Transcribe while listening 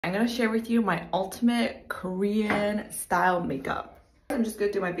I'm gonna share with you my ultimate Korean style makeup. I'm just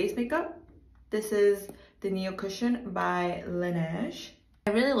gonna do my base makeup. This is the Neo Cushion by Laneige. I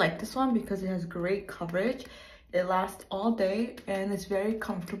really like this one because it has great coverage. It lasts all day and it's very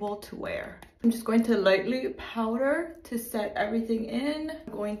comfortable to wear. I'm just going to lightly powder to set everything in.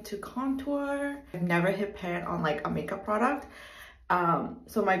 I'm going to contour. I've never hit pan on like a makeup product.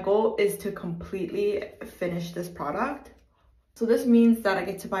 So my goal is to completely finish this product. So this means that I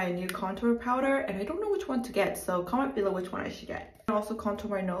get to buy a new contour powder and I don't know which one to get. So comment below which one I should get. I also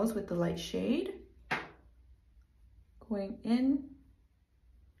contour my nose with the light shade. Going in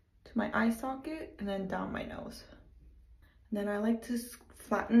to my eye socket and then down my nose. And then I like to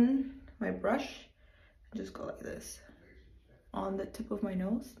flatten my brush and just go like this on the tip of my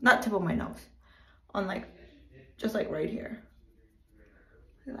nose. Not tip of my nose. On like, just like right here.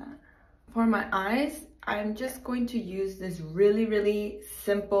 Like that. For my eyes, I'm just going to use this really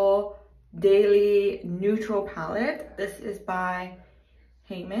simple daily neutral palette. This is by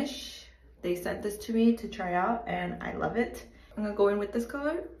Heimish. They sent this to me to try out and I love it. I'm gonna go in with this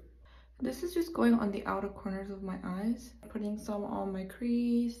color. This is just going on the outer corners of my eyes. Putting some on my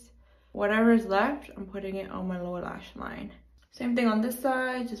crease. Whatever is left, I'm putting it on my lower lash line. Same thing on this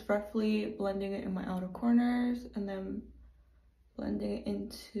side, just roughly blending it in my outer corners and then blending it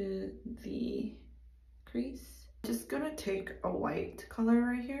into the crease. Just gonna take a white color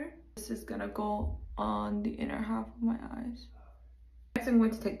right here. This is gonna go on the inner half of my eyes. Next, I'm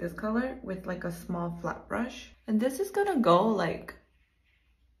going to take this color with like a small flat brush. And this is gonna go like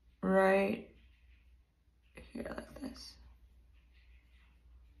right here like this.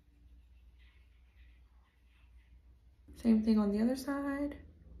 Same thing on the other side.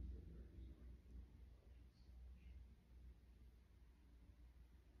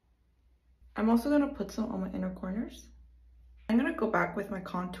 I'm also gonna put some on my inner corners. I'm gonna go back with my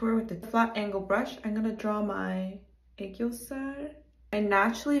contour with the flat angle brush. I'm gonna draw my aegyo. I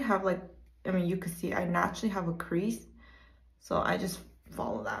naturally have like, I mean, you can see I naturally have a crease. So I just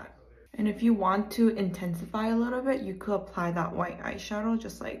follow that. And if you want to intensify a little bit, you could apply that white eyeshadow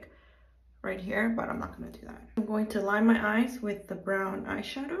just like right here, but I'm not gonna do that. I'm going to line my eyes with the brown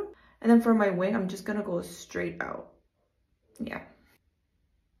eyeshadow. And then for my wing, I'm just gonna go straight out. Yeah.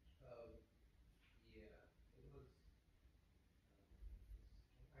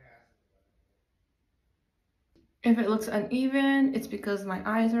 If it looks uneven, it's because my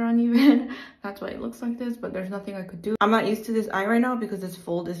eyes are uneven. That's why it looks like this, but there's nothing I could do. I'm not used to this eye right now because this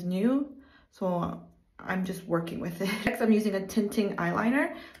fold is new. So I'm just working with it. Next, I'm using a tinting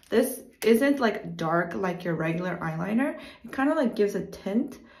eyeliner. This isn't like dark like your regular eyeliner. It kind of like gives a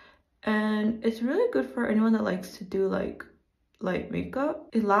tint. And it's really good for anyone that likes to do like light makeup.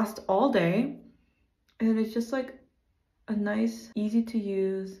 It lasts all day. And it's just like a nice, easy to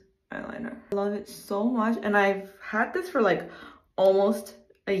use eyeliner. I love it so much, and I've had this for like almost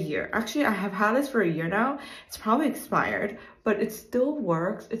a year. Actually, I have had this for a year now. It's probably expired, but it still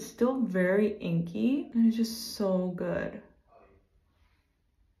works. It's still very inky and it's just so good.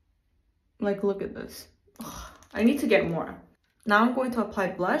 Like, look at this. Ugh, I need to get more. Now I'm going to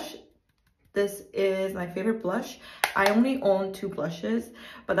apply blush. This is my favorite blush. I only own 2 blushes,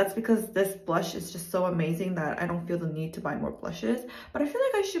 but that's because this blush is just so amazing that I don't feel the need to buy more blushes. But I feel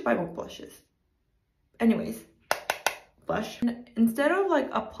like I should buy more blushes. Anyways, blush. And instead of like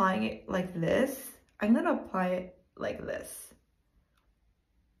applying it like this, I'm gonna apply it like this.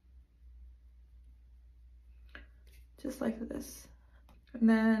 Just like this. And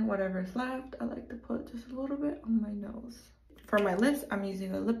then whatever's left, I like to put just a little bit on my nose. For my lips, I'm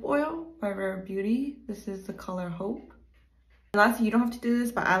using a lip oil by Rare Beauty. This is the color Hope. And lastly, you don't have to do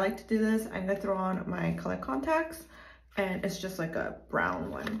this, but I like to do this. I'm gonna throw on my color contacts, and it's just like a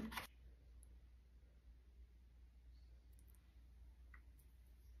brown one.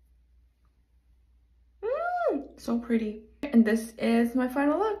 So pretty. And this is my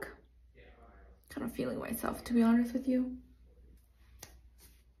final look. Kind of feeling myself, to be honest with you.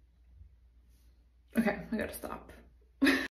 Okay, I gotta stop.